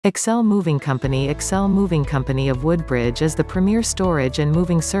Excel Moving Company. Excel Moving Company of Woodbridge is the premier storage and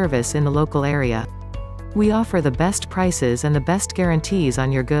moving service in the local area. We offer the best prices and the best guarantees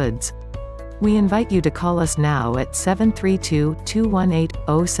on your goods. We invite you to call us now at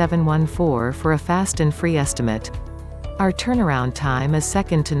 732-218-0714 for a fast and free estimate. Our turnaround time is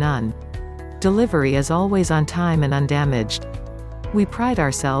second to none. Delivery is always on time and undamaged. We pride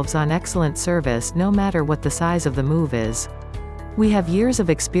ourselves on excellent service no matter what the size of the move is. We have years of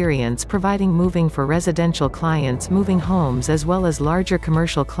experience providing moving for residential clients moving homes as well as larger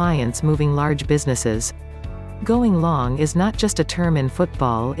commercial clients moving large businesses. Going long is not just a term in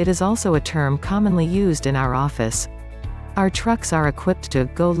football, it is also a term commonly used in our office. Our trucks are equipped to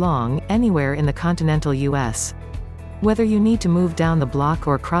go long anywhere in the continental US. Whether you need to move down the block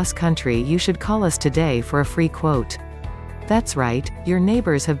or cross country, you should call us today for a free quote. That's right, your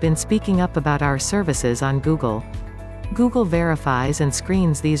neighbors have been speaking up about our services on Google. Google verifies and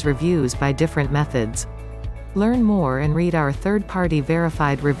screens these reviews by different methods. Learn more and read our third-party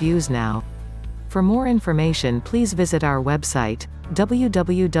verified reviews now. For more information, please visit our website,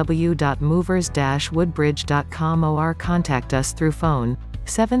 www.movers-woodbridge.com, or contact us through phone,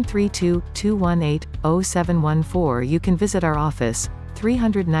 732-218-0714. You can visit our office,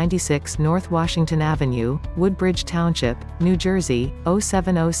 396 North Washington Avenue, Woodbridge Township, New Jersey,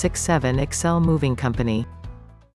 07067. Excel Moving Company.